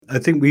I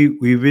think we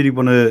really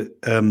want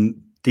to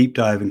deep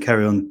dive and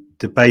carry on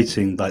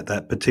debating like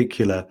that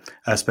particular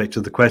aspect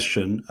of the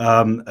question.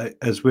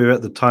 As we're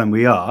at the time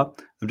we are,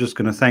 I'm just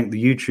going to thank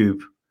the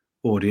YouTube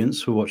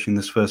audience for watching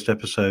this first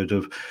episode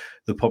of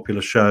the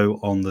popular show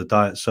on the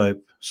Diet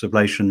Soap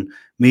Sublation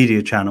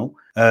Media channel.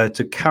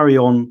 To carry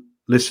on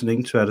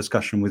listening to our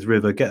discussion with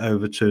River, get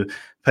over to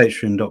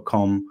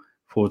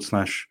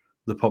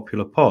patreon.com/the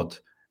popular pod.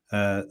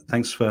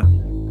 Thanks for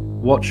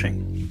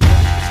watching.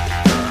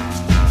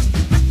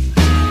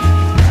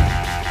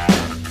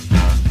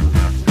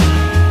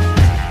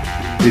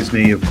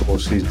 Disney, of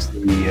course, is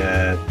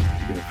the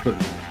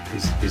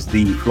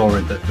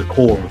Florida, the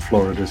core of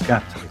Florida's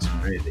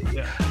capitalism, really.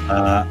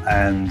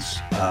 And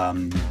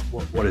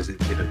what is it?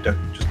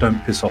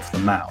 Don't piss off the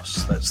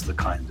mouse. That's the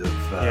kind of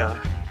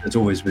that's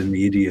always been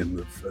the idiom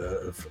of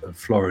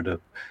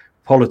Florida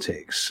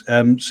politics.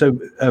 So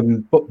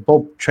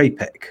Bob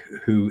Chapek,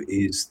 who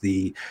is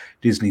the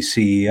Disney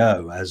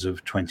CEO as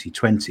of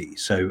 2020,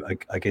 so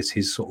I guess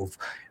his sort of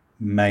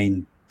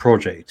main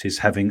project is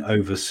having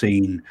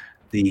overseen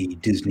the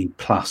Disney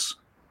Plus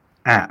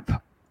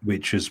app,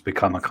 which has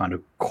become a kind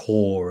of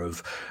core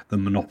of the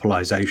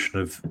monopolization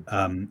of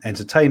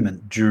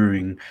entertainment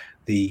during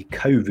the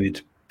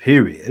COVID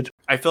period.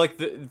 I feel like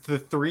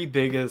the three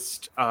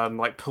biggest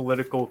like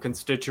political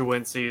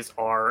constituencies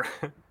are,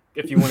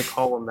 if you want to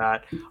call them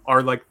that,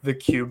 are like the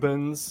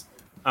Cubans,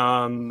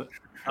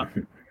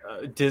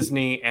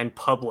 Disney, and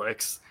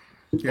Publix,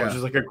 which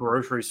is like a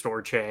grocery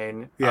store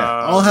chain.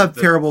 All have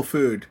terrible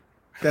food.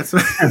 That's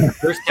what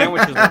their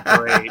sandwiches are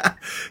great.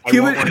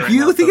 If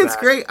you think it's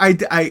great,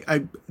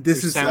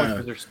 this is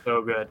sandwiches are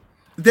so good.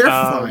 They're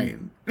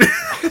fine.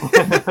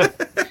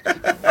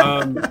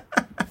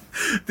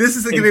 This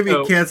isn't going to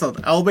be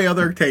canceled. All my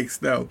other takes,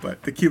 no,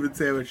 but the Cuban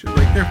sandwiches,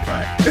 like, they're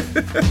fine.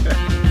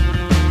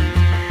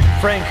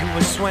 Frank, who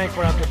was swank,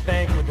 robbed a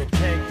bank.